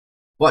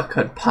What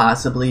could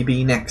possibly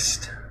be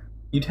next?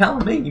 You tell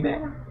me,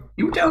 man.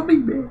 You tell me,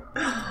 man.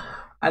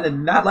 I did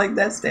not like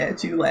that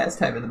statue last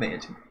time in the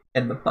mansion.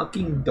 And the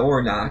fucking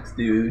door knocks,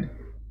 dude.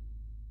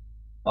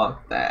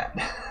 Fuck that.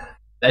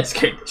 That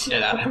scared the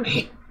shit out of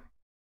me.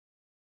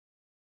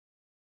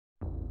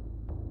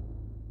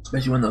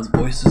 Especially when those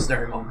voices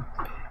start going.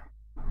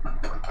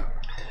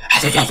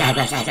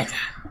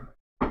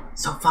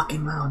 So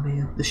fucking loud,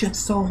 man. The shit's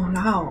so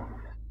loud.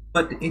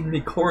 But in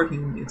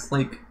recording, it's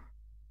like...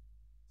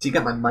 So you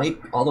got my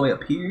mic all the way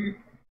up here,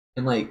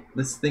 and like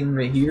this thing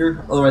right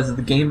here. Otherwise, if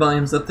the game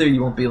volume's up there,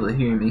 you won't be able to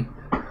hear me.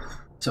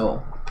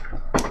 So,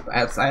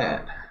 that's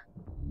that.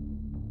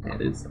 That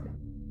is...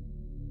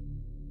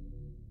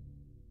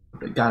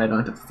 But God, I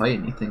don't have to fight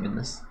anything in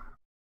this.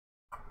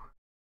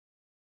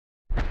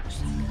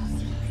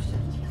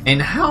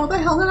 And how the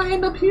hell did I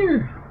end up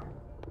here?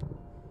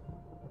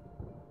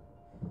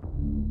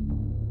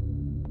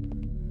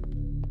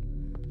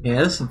 Yeah,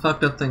 there's some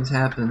fucked up things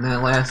happened in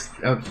that last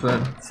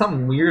episode.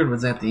 Something weird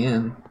was at the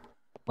end.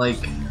 Like...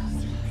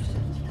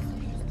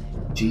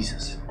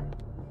 Jesus.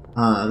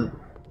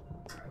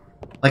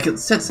 Like it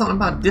said something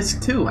about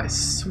disc 2, I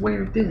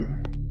swear it did.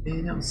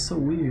 Man, that was so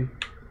weird.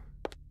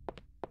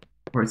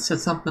 Or it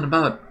said something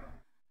about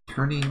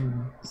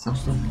turning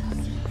something.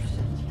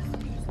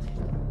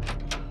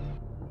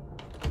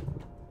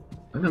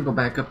 I'm gonna go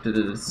back up to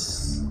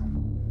this.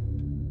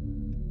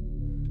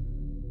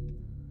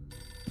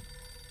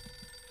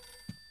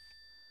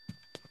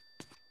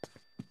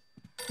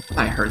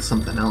 I heard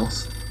something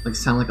else. Like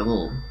sound like a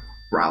little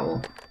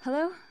growl.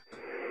 Hello?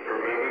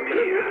 Remember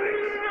me,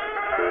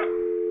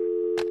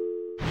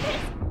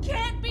 Alex? This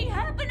can't be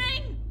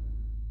happening!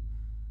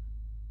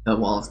 That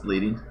wall is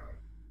bleeding.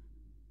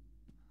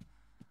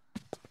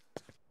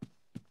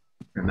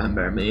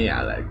 Remember me,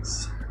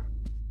 Alex.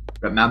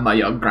 Remember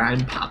your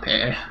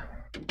grandpappy.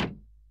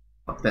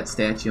 Fuck that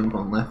statue, I'm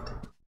going left.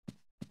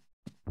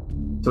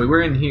 So we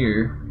were in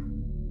here.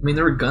 I mean,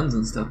 there were guns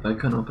and stuff, but I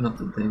couldn't open up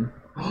the thing.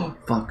 Oh,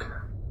 fuck.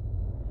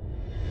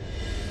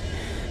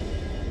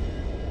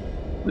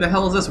 Who the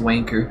hell is this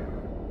wanker?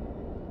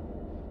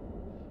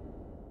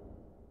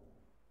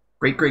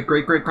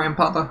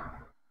 Great-great-great-great-grandfather?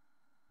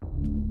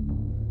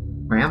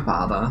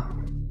 Grandfather?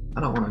 I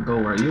don't want to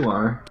go where you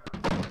are.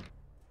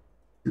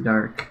 Too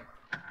dark.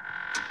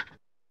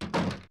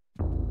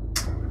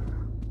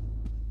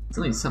 There's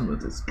only something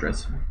with this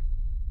dress.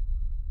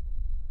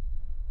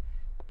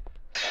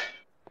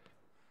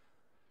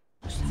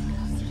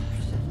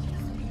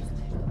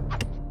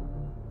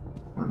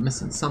 I'm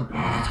missing something.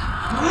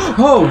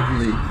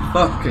 Holy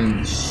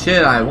fucking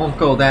shit, I won't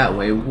go that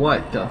way.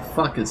 What the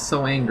fuck is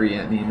so angry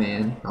at me,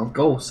 man? I'll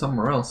go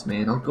somewhere else,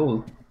 man. I'll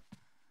go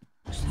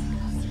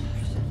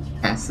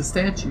past the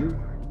statue.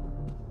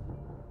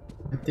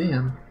 God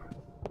damn.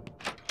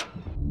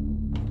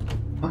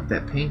 Fuck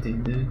that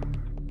painting, dude.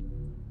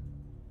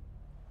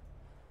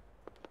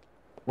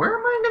 Where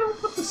am I gonna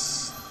put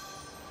this?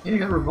 Yeah, I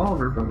got a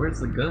revolver, but where's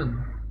the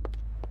gun?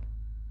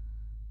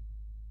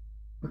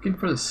 Looking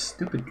for the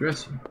stupid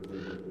dresser.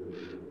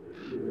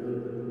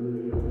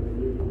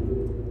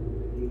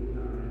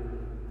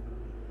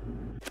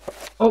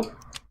 Oh!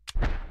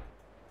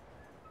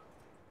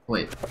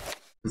 Wait.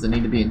 Does it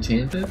need to be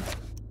enchanted?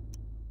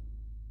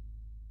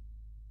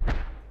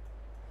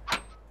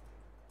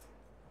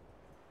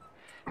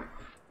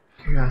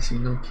 Curiosity,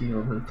 no key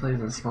over. It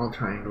plays a small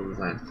triangle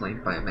design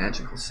flanked by a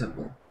magical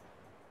symbol.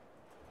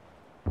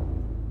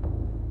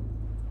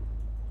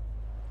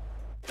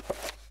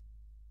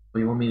 What do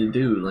you want me to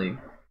do? Like,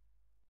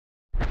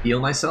 heal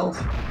myself?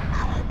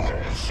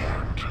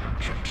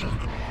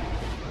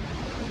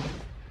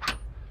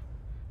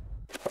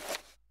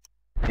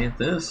 Can't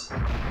this?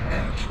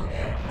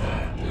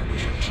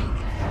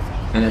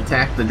 And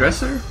attack the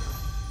dresser?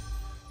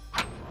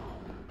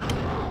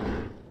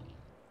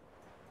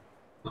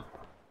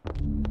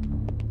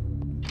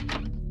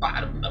 I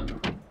don't know.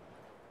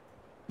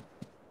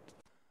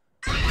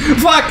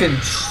 Fucking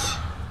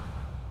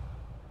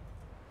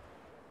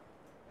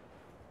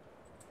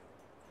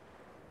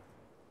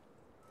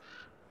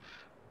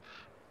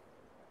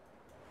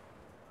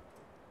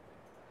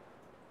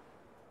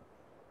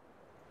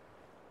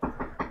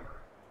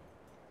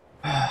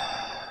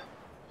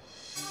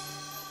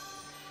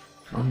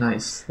Oh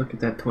nice, look at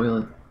that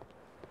toilet.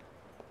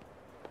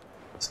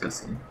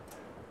 Disgusting.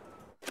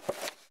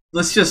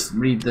 Let's just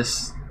read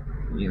this,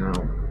 you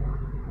know.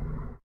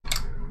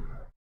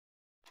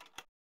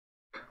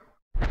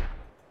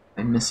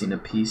 I'm missing a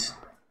piece.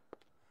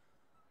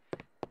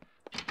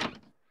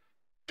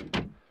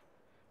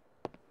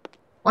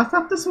 Well, I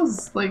thought this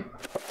was like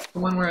the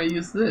one where I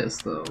used this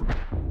though.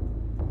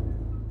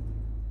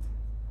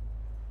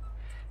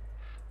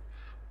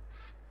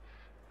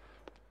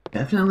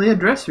 Definitely a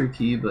dresser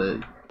key,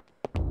 but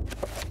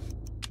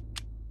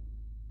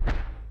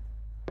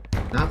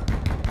not.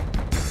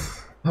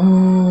 Oh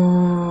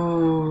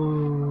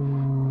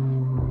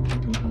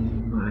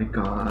my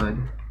god.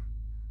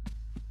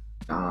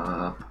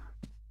 Stop.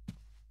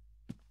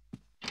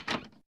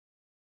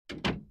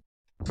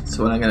 It's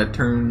So I gotta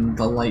turn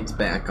the lights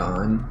back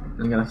on.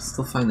 I gotta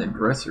still find that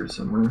dresser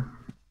somewhere.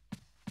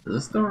 Is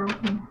this door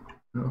open?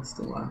 No, it's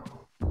still locked.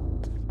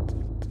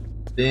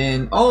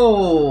 Then,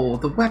 oh,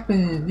 the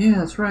weapon! Yeah,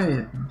 that's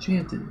right,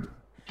 enchanted.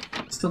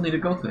 Still need to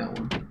go through that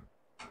one.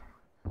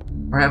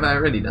 Or have I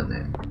already done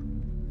that?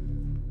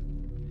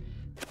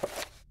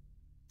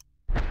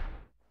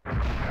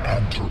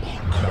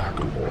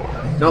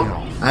 Nope,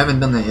 I haven't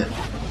done that yet.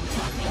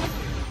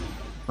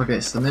 Okay,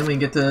 so then we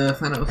get to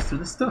find out what's through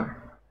this door.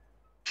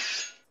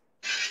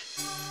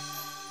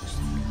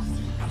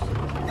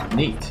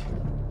 Neat.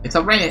 It's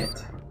a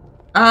rat!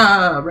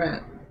 Ah,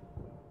 rat!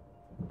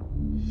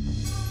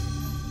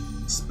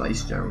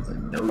 Spice jar with a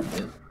note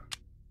in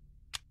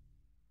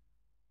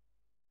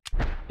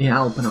it. Yeah,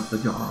 I'll open up the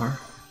jar.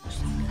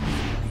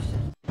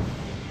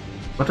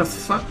 What the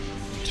fuck?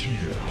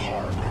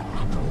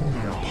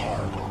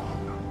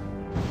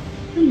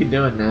 What are you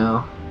doing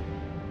now?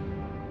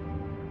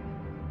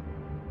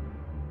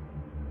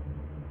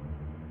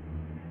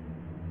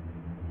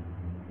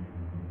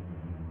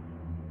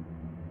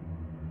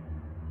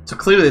 So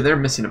clearly they're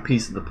missing a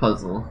piece of the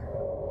puzzle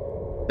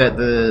that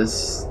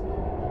this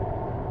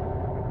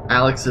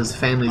Alex's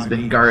family's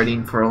been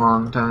guarding for a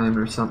long time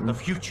or something. The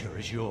future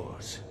is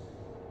yours.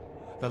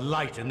 The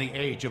light in the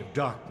age of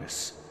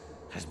darkness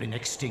has been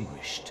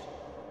extinguished.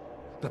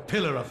 The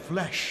pillar of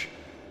flesh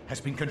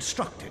has been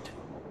constructed.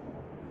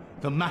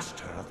 The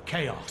master of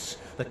chaos,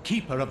 the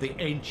keeper of the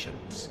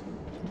ancients,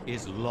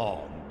 is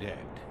long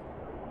dead.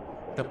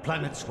 The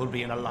planets will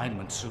be in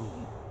alignment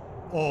soon.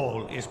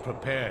 All is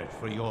prepared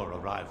for your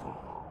arrival.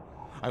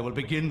 I will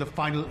begin the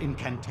final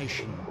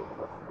incantation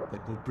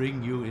that will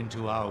bring you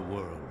into our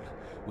world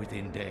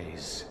within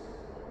days.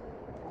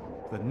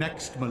 The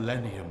next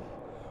millennium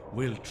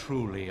will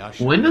truly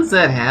usher. When does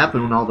that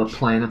happen when all the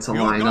planets your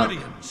align up?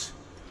 guardians,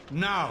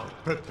 now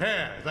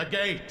prepare the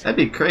gate. That'd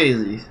be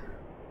crazy.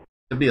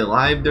 To be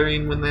alive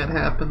during when that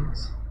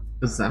happens?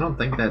 Because I don't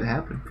think that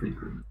happened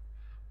frequently.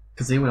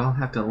 Because they would all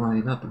have to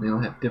line up and they all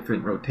have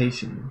different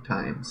rotation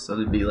times. So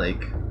it'd be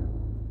like...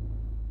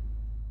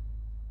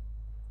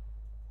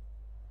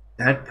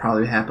 that'd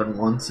probably happen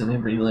once in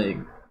every like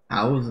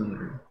 1,000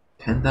 or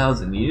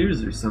 10,000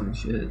 years or some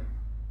shit.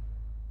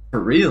 For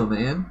real,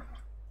 man.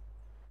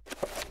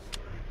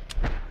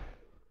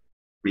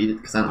 Read it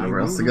because I don't know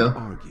where else to go. I will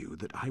not argue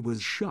that I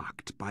was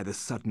shocked by the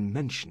sudden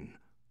mention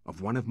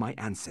of one of my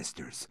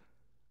ancestors,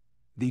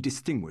 the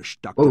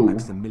distinguished Dr. Oh.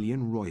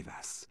 Maximilian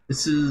Roivas.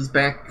 This is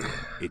back...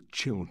 It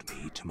chilled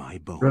me to my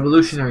bones.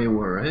 Revolutionary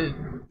War, right?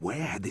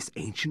 Where had this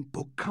ancient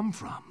book come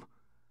from?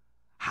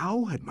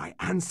 How had my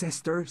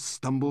ancestor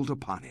stumbled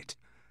upon it?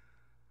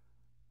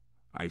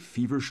 I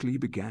feverishly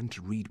began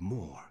to read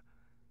more,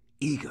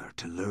 eager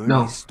to learn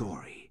his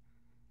story.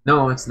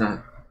 No, it's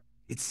not.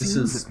 It This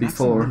seems is that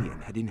before.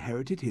 Maximilian had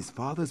inherited his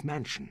father's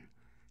mansion,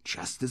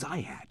 just as I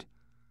had.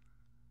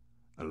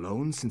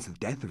 Alone since the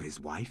death of his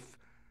wife,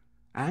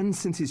 and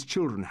since his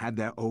children had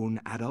their own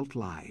adult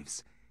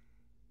lives,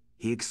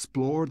 he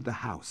explored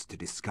the house to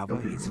discover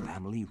his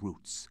family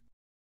roots.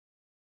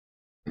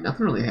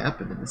 Nothing really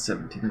happened in the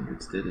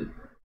 1700s, did it?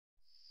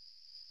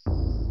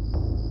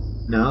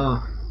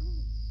 No.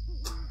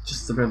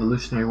 Just the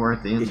Revolutionary War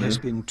at the end It has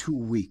there. been 2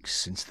 weeks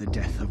since the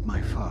death of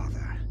my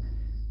father,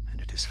 and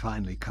it has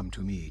finally come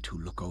to me to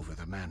look over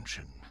the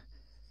mansion.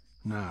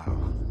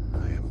 Now,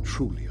 I am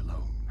truly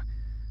alone,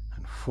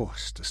 and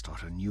forced to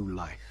start a new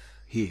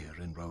life here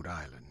in Rhode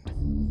Island.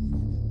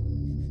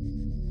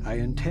 I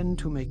intend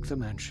to make the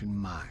mansion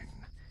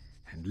mine,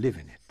 and live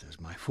in it as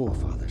my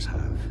forefathers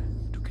have,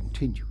 to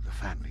continue the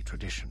family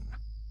tradition.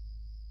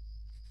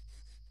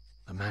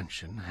 The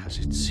mansion has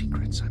its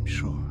secrets, I'm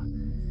sure,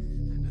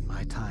 and in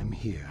my time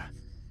here,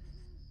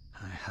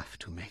 I have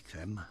to make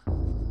them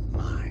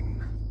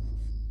mine.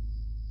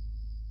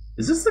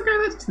 Is this the guy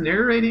that's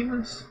narrating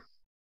this?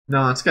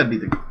 No, it's gotta be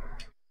the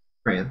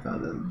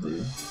grandfather of the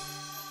dude.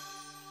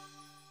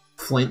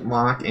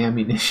 Flintlock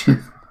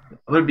ammunition.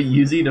 I'm gonna be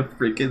using a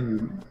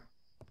freaking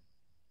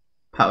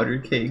powder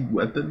keg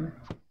weapon.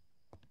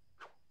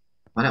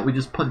 Why not we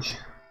just punch?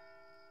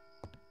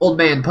 Old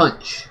man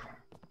punch.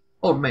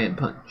 Old man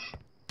punch.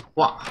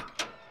 Wah.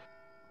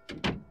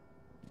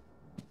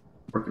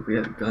 Work if we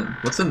had a gun.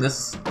 What's in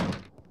this?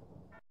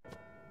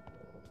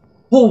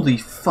 Holy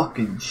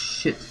fucking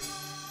shit.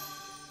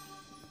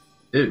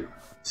 Dude,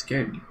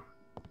 scared me.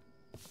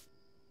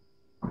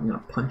 I'm gonna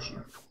punch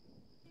you.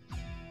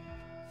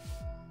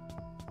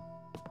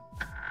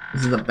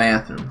 This is the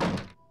bathroom.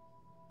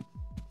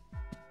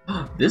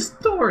 This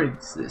door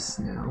exists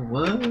now.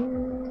 What?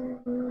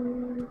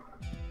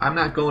 I'm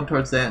not going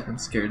towards that. I'm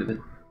scared of it.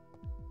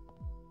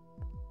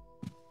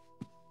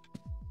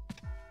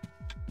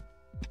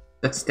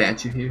 That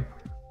statue here?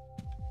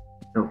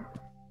 No.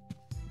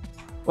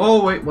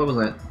 Oh wait, what was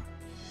that?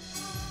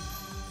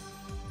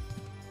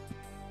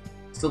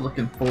 Still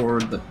looking for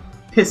the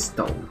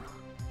pistol.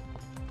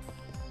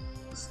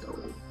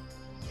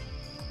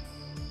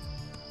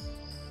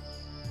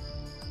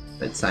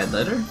 Bedside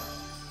letter?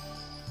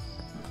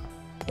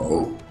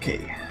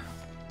 Okay.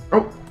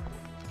 Oh!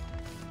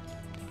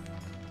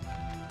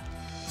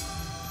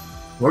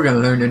 We're gonna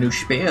learn a new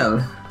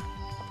spell.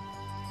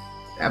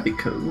 That'd be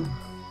cool.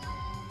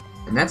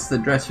 And that's the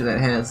dresser that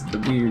has the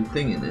weird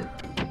thing in it.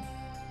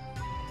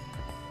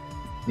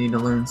 Need to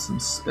learn some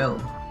spell.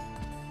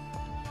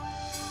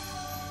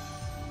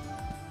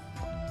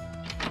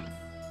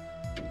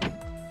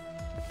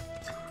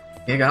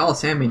 Yeah, I got all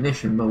this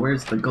ammunition, but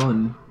where's the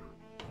gun?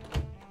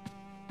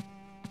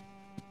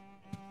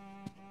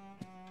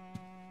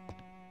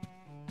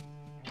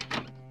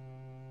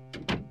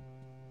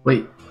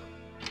 Wait.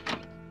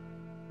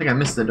 I think I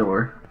missed the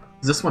door.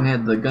 This one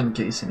had the gun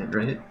case in it,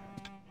 right?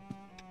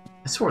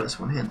 I swore this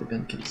one had the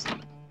gun case.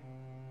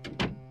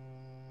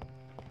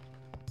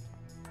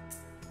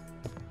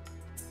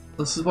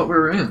 This is what we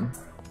were in.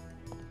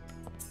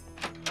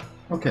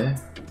 Okay.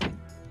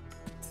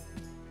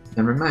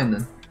 Never mind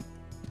then.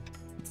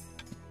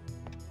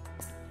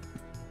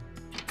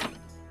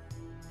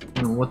 I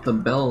don't know what the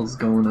bell's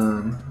going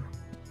on.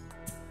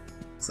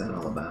 What's that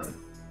all about?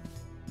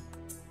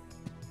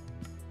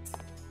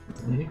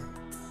 Okay.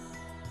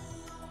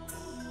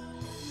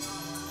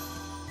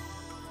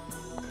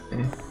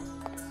 Okay.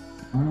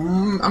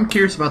 I'm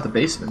curious about the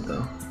basement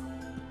though.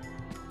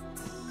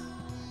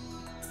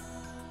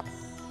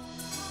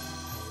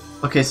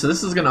 Okay, so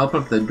this is gonna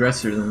open up the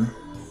dresser then.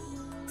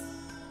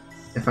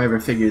 If I ever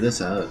figure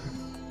this out.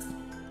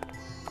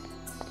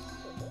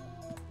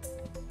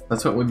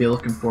 That's what we'd be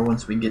looking for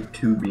once we get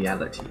to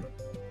reality.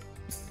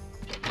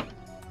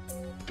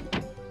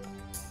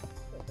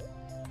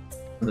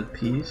 Another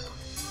piece.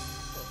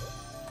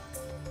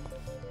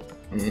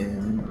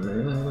 And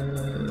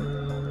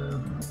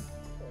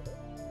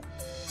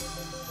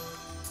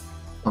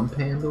pump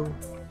handle. Am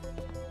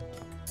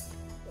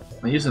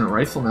I using a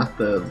rifle, not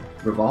the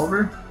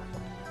revolver?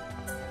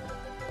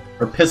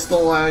 Or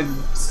pistol, I'd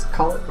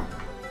call it.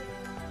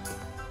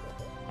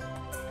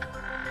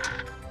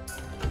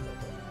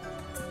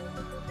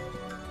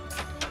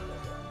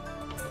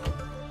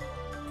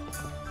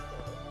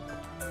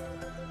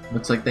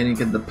 Looks like they didn't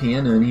get the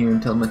piano in here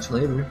until much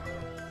later.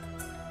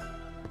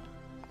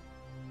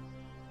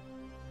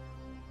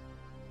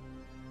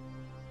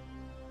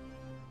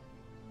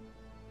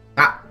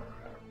 Ah!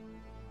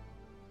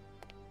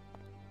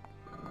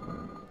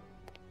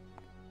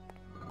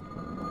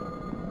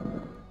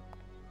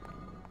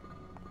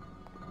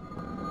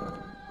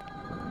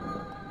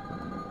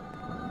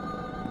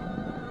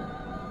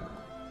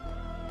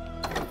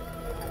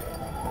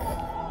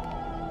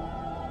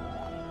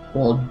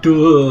 Well,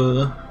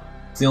 duh!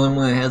 It's the only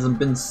one that hasn't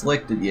been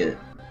selected yet.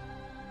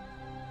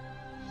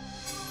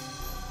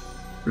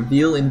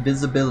 Reveal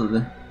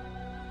invisibility.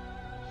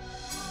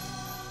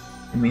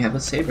 And we have a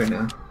saber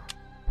now.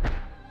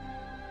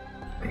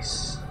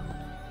 Nice.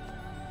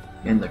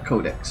 And the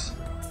codex.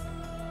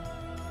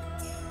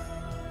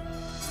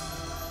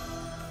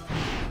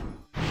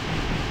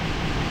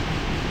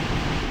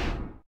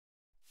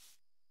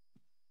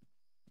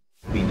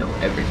 We know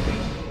everything.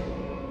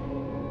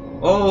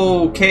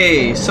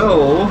 Okay,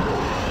 so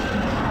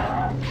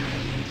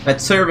that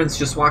servant's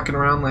just walking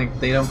around like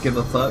they don't give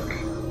a fuck.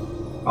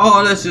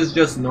 Oh, this is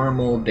just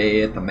normal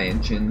day at the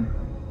mansion.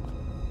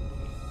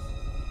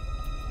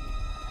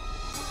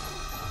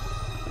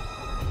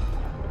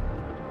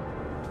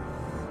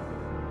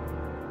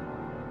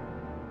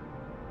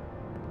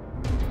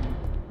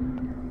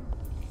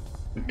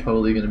 They're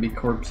totally gonna be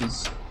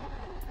corpses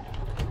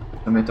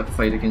I'm meant to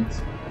fight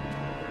against.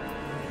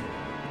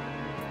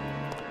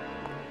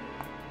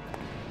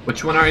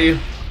 Which one are you?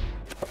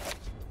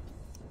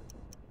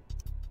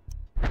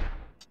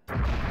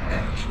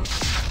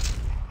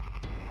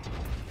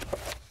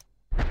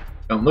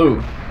 Don't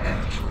move.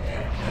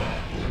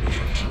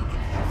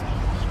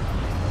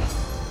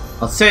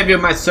 I'll save you,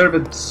 my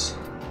servants.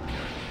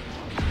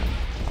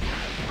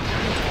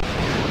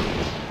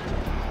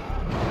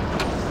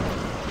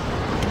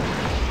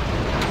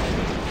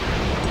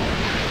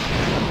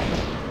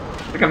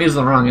 I think I'm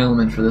using the wrong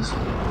element for this.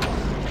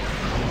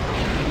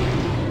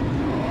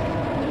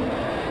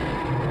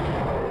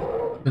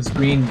 It's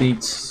green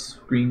beats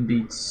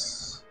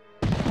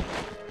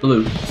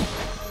blue.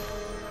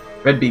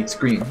 Red beats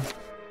green.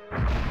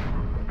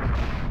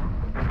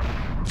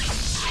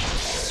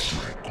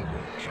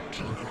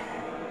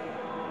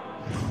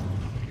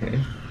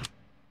 Okay.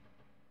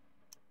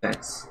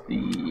 That's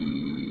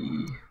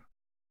the...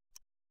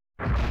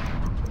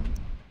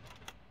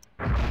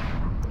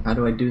 How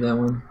do I do that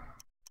one?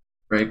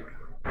 Right,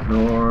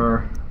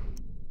 nor...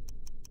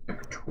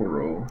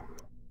 Toro.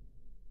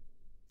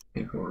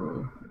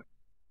 Toro.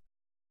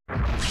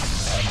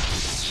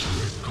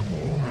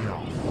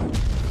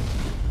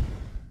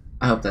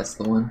 I hope that's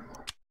the one.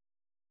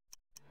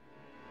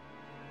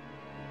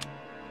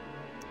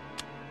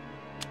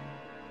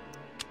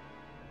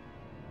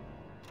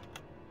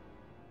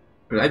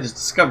 Or did I just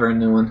discover a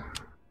new one?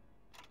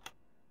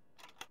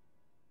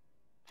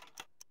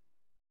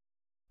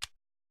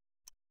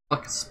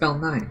 Fuck, it's spell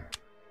 9.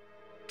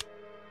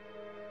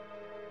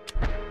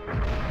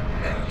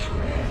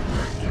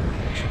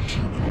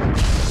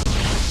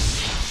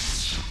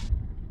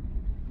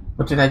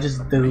 What did I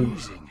just do?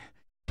 Amazing.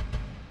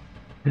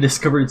 I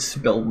discovered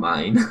spell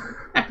mine.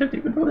 I don't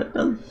even know what that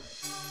does.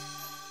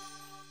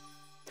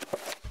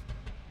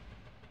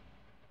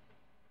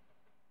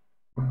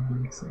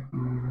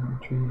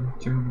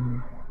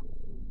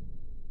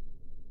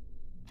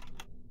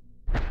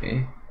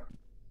 Okay.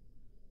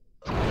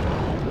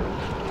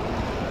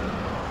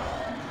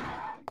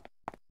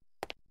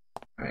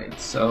 Alright,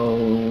 so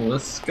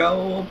let's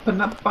go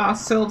open up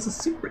ourselves a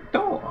secret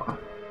door.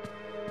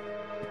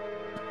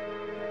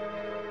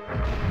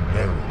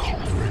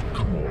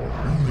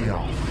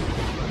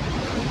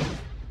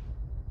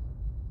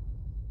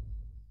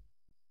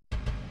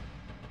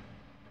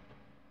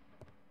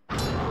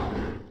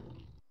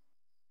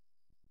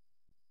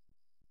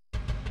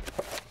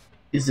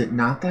 Is it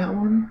not that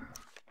one?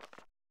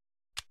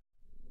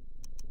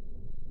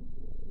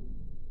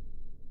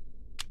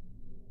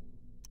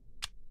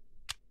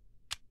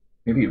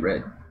 Maybe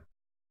red.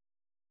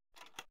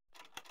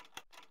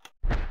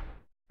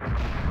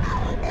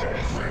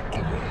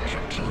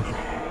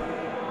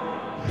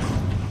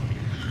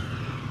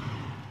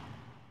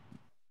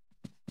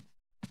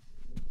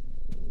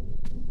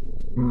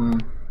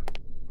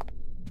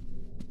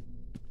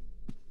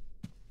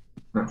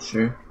 Not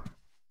sure.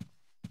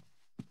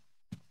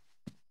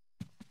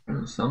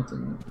 There's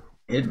something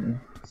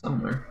hidden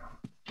somewhere.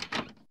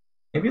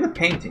 Maybe the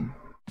painting.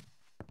 I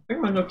think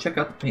I'm gonna go check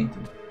out the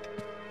painting.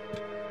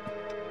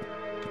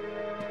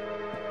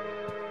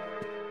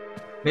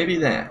 Maybe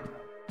that.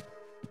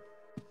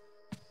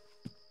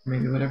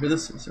 Maybe whatever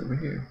this is over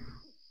here.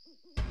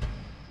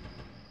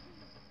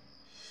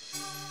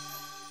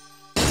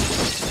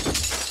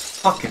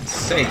 Fucking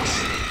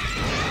sakes.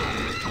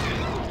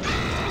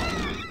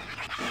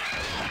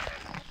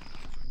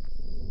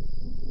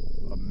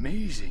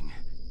 Amazing.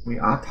 We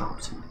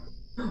autopsied.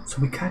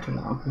 So we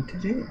catalog what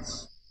it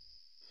is.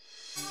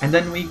 And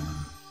then we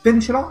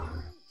finish it off.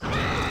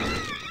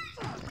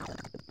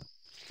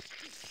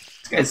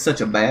 This guy's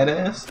such a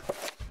badass.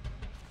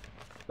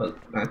 But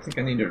I think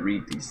I need to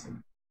read these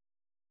things.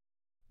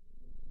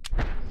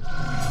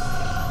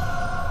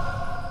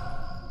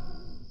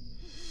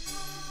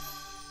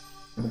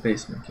 The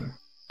basement key.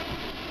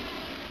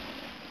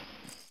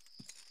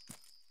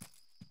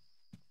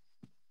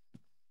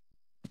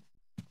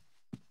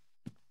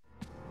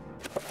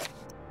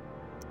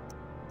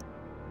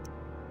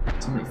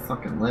 So many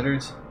fucking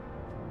letters.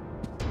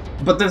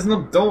 But there's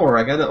no door,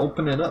 I gotta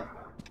open it up.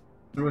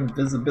 Through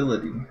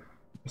invisibility. Or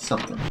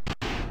something.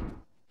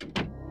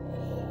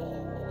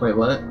 Wait,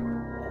 what?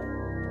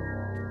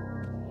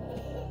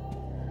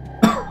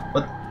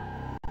 What?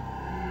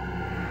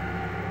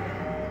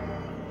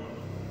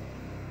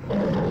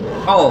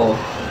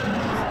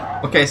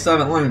 Oh! Okay, so I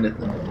haven't learned it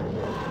then.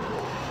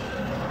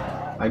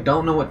 I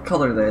don't know what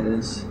color that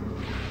is.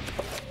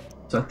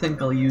 So I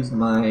think I'll use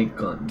my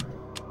gun.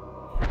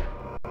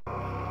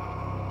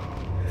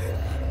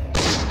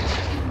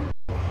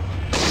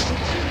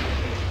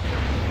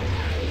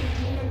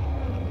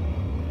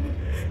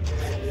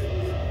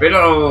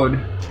 Reload!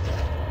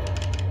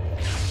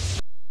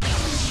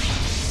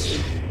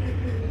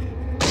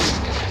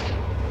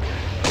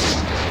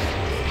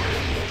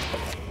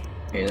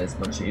 Okay, that's a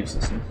bunch of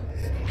uselessness.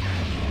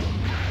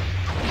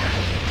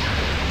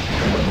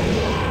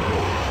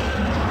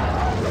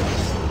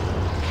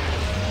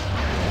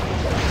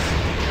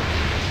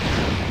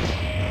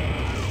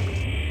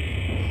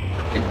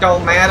 It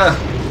don't matter!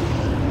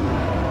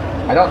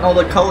 I don't know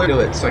the color to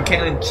it, so I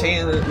can't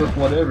enchant it with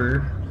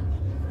whatever.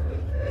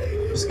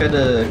 Just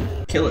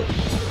gotta kill it.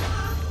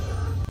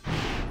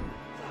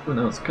 Who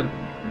knows? Could.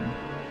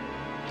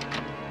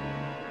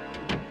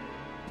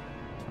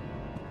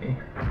 Okay.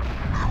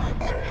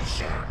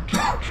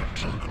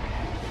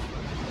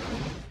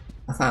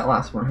 I thought it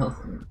lost more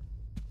health.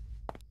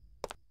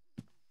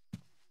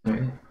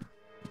 Alright.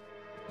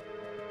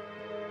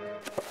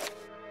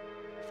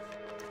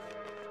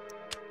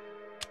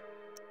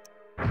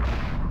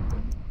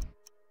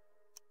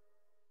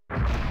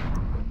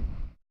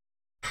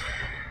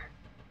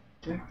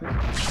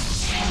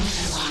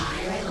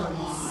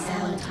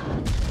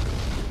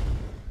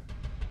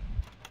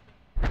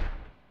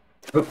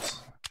 Oops.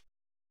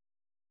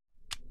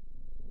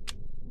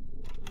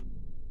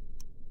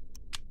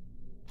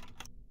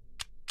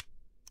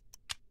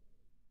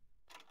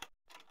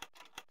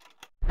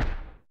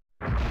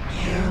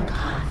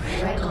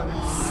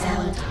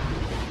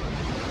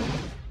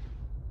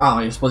 Oh,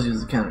 you're supposed to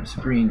use the counter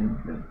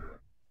screen.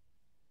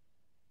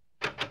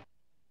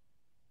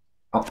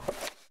 Oh,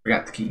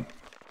 forgot the key.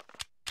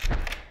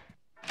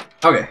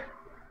 Okay.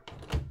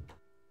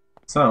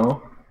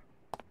 So,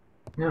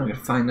 now we're gonna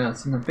find out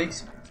what's in the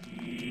basement.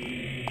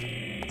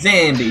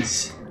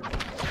 Zombies!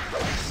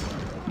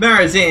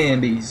 More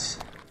zombies!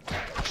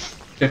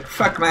 To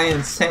fuck my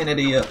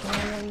insanity up.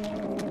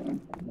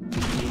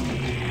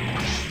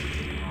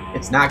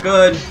 It's not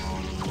good.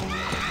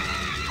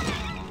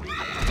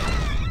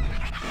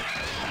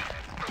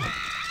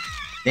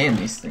 Damn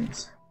these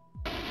things.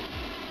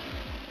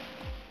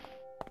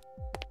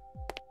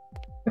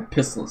 That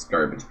pistol is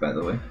garbage, by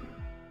the way.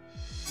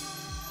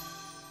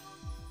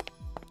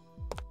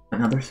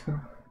 Another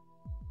spell?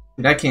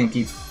 Dude, I can't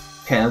keep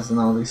tabs on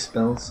all these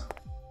spells.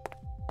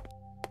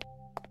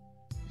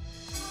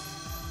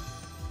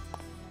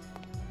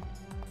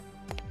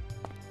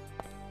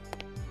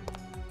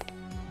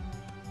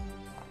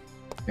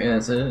 Okay,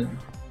 that's it.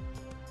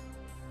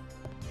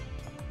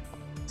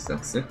 So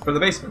that's it for the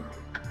basement.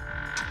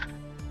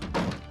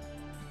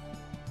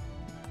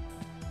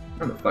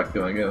 Where the fuck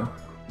do I go?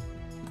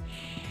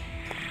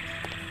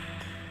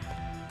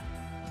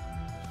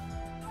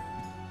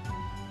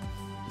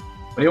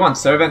 What do you want,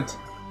 servant?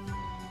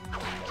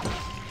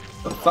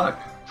 The fuck?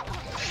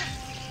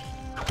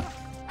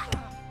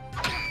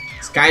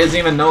 This guy doesn't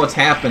even know what's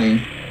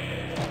happening.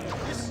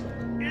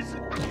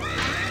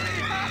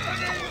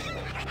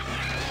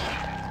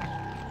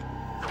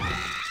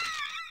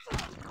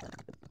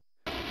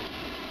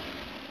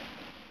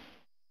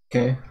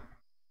 Okay.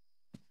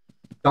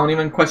 Don't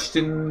even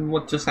question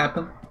what just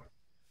happened.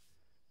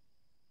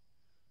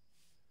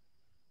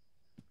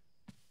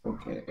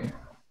 Okay.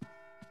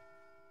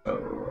 So,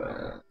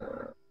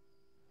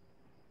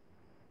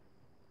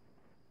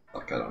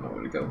 fuck, I don't know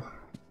where to go.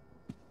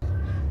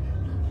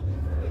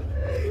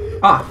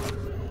 Ah!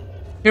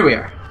 Here we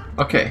are.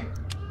 Okay.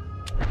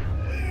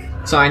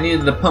 So I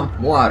needed to pump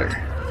water.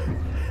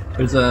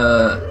 There's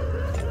a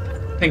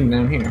thing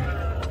down here.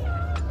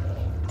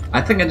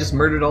 I think I just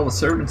murdered all the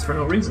servants for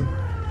no reason.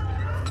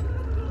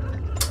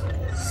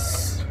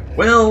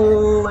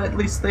 Well, at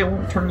least they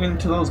won't turn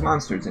into those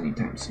monsters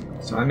anytime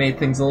soon. So I made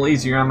things a little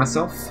easier on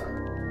myself.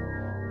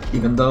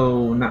 Even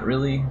though, not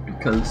really,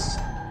 because...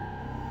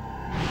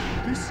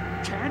 This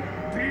can't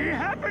be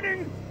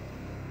happening!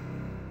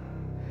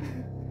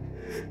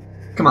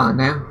 Come on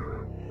now.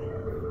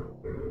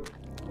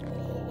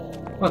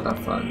 What the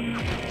fuck?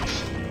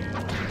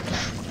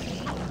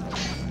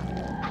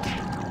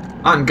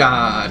 On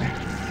guard!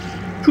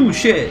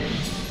 Touché!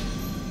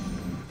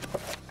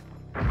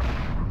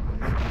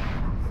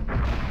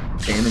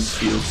 Damage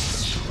field.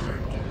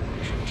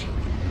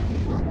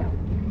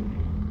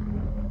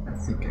 I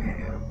think I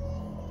have.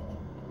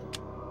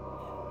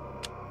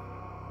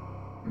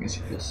 I guess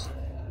you just.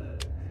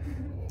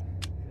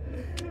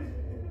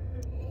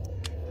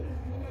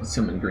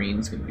 Assuming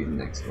green's gonna be the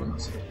next one.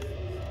 So.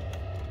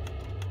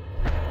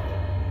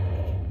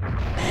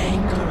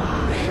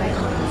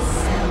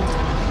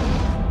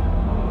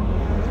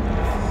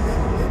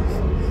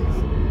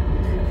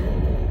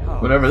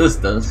 Whatever this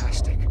does.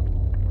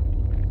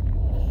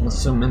 I'm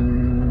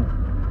assuming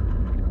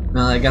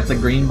now that I got the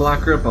green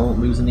blocker up, I won't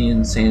lose any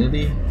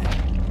insanity.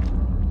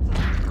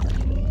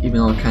 Even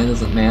though it kind of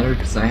doesn't matter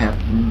because I have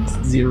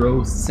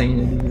 0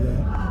 sanity.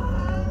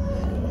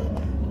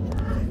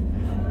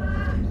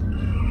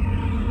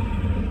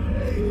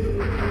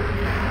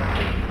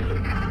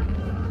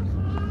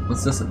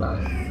 What's this about?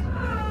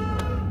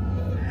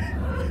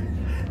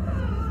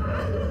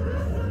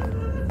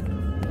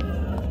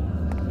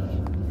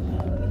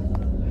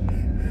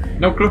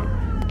 No clue.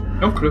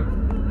 No clue.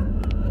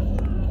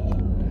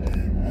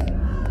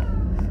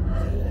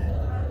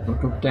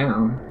 Look up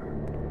down.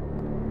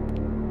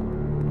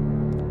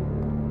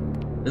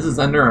 This is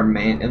under our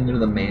under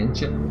the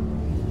mansion.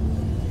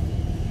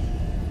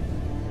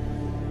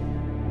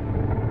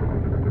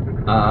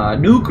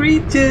 New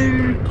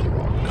creature.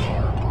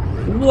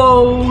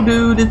 Whoa,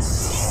 dude!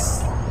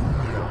 It's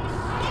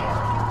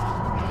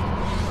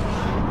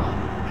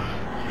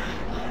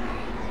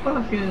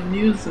fucking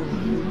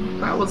amusing.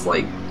 That was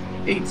like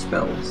 8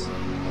 spells.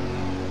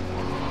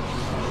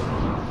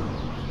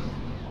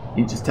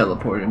 He just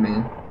teleported,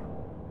 man.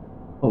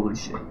 Holy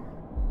shit.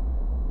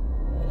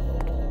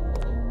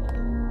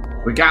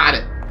 We got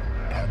it!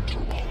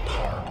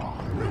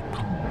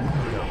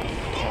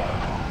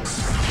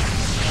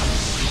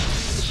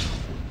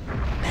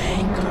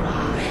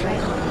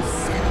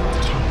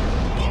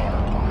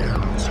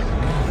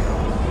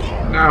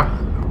 No!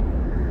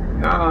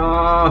 No!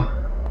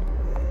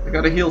 I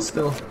gotta heal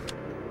still.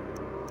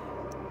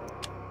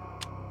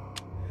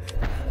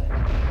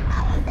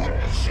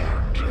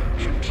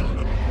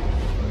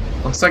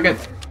 1 second.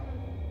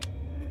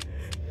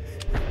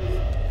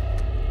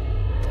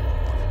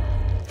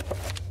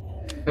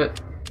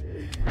 Hit.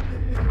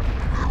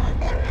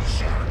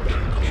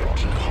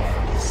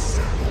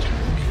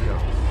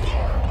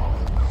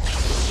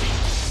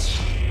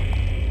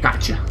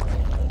 Gotcha.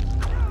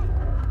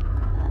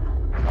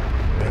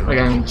 I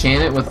gotta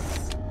enchant it with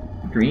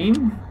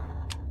green?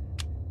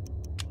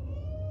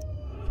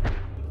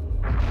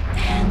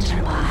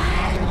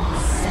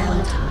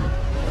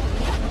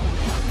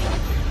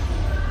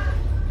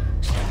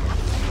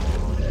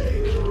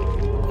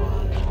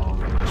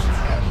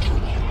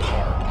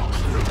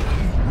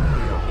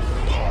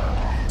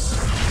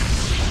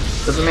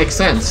 Doesn't make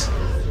sense.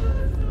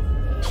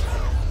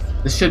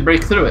 This should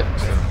break through it.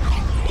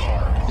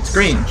 It's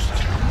green.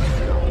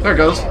 There it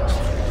goes.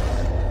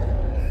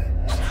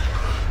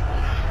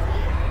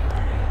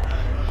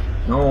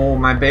 No,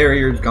 my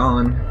barrier's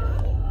gone.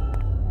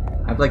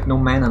 I've like no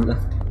mana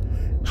left.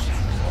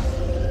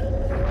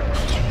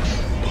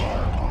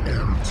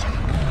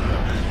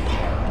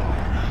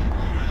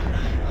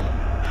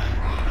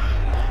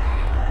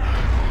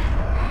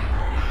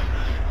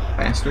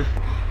 Faster.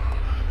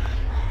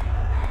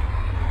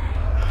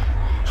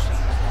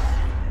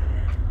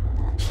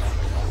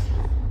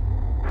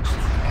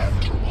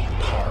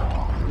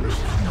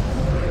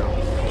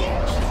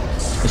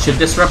 It should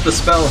disrupt the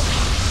spell.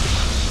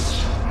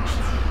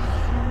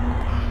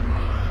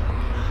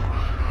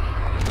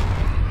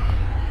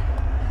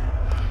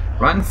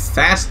 Run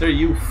faster,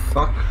 you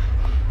fuck.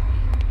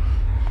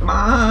 Come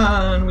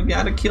on, we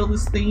gotta kill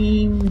this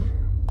thing.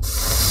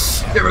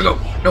 There we go.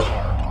 Nope.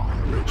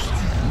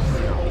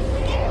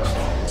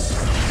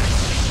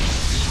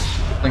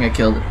 I think I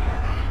killed it.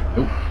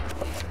 Nope.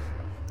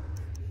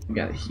 We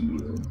gotta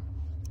heal.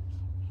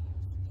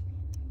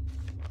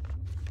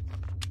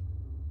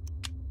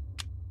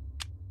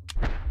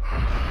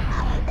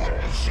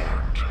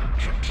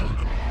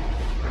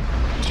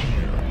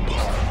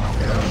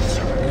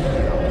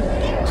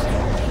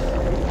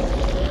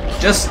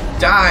 Just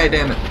die,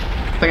 damn it.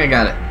 I think I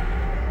got it.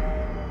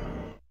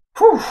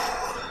 Whew.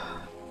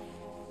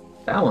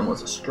 That one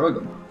was a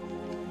struggle.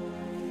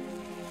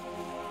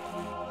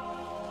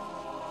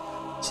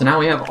 So now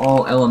we have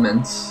all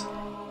elements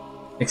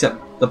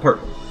except the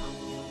purple.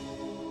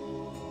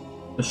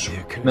 The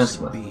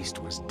accursed beast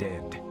was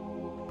dead,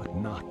 but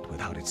not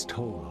without its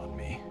toll on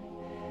me.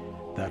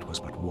 That was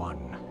but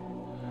one,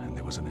 and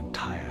there was an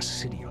entire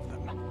city of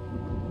them.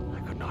 I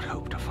could not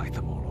hope to fight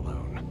them all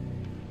alone.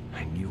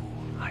 I knew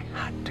I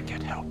had to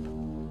get help.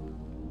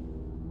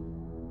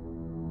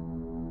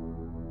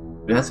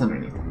 That's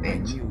underneath the I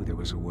names. knew there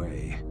was a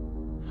way.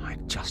 I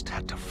just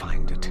had to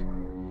find it.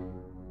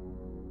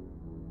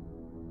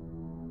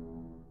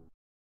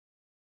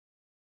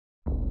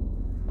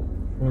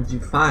 What did you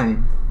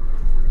find?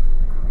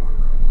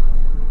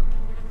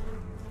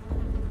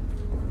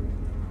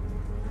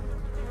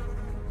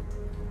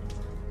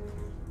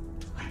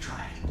 I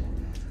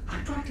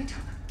tried to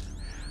tell them,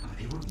 but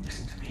they wouldn't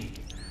listen to me.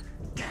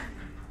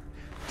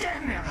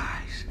 Damn their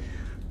eyes!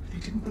 They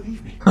didn't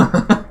believe me.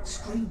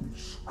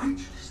 Strange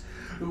creatures,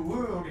 the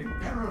world in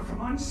peril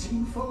from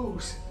unseen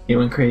foes. He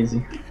went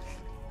crazy.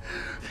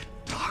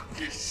 The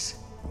darkness.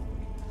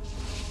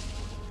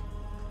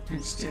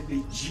 Instead,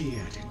 they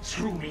jeered and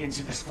threw me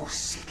into this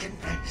forsaken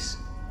place.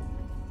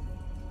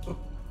 A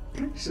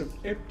place of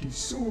empty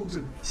souls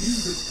and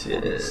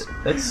Shit, bodies,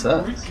 that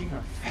sucks. reeking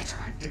of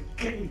fetor and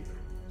decay.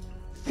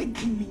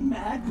 Thinking me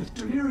mad with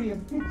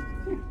delirium.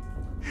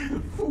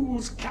 The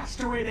fools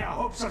cast away their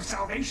hopes of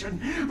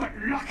salvation, but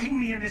locking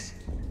me in this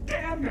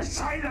damned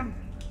asylum.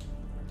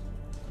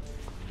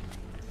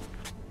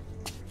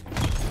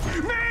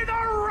 May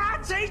the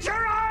rats eat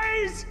your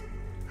eyes!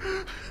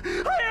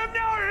 I am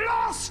now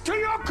lost to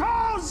your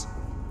cause!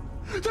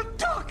 The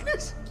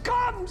darkness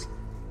comes!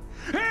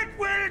 It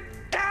will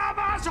damn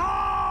us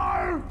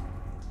all!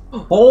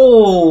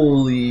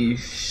 Holy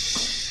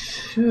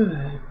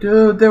shit,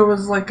 dude, there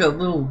was like a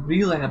little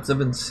relapse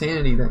of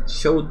insanity that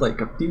showed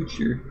like a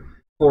future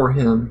for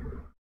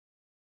him.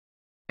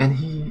 And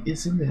he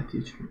is in that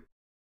future.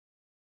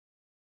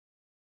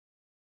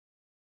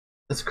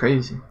 That's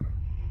crazy.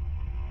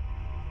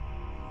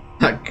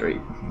 Not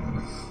great.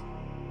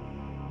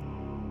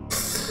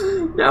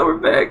 Now we're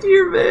back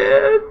here,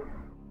 man.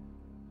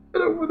 I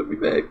don't want to be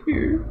back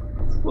here.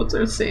 What's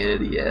our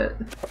sanity at?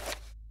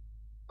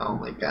 Oh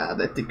my god,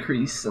 that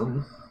decreased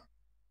some.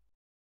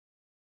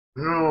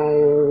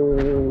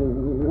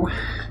 No.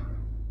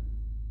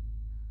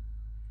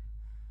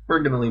 We're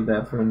gonna leave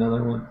that for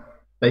another one.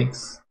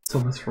 Thanks so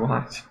much for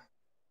watching.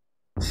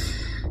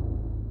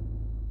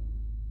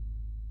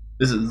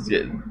 This is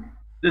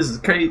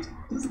crazy.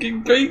 This is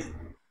getting crazy.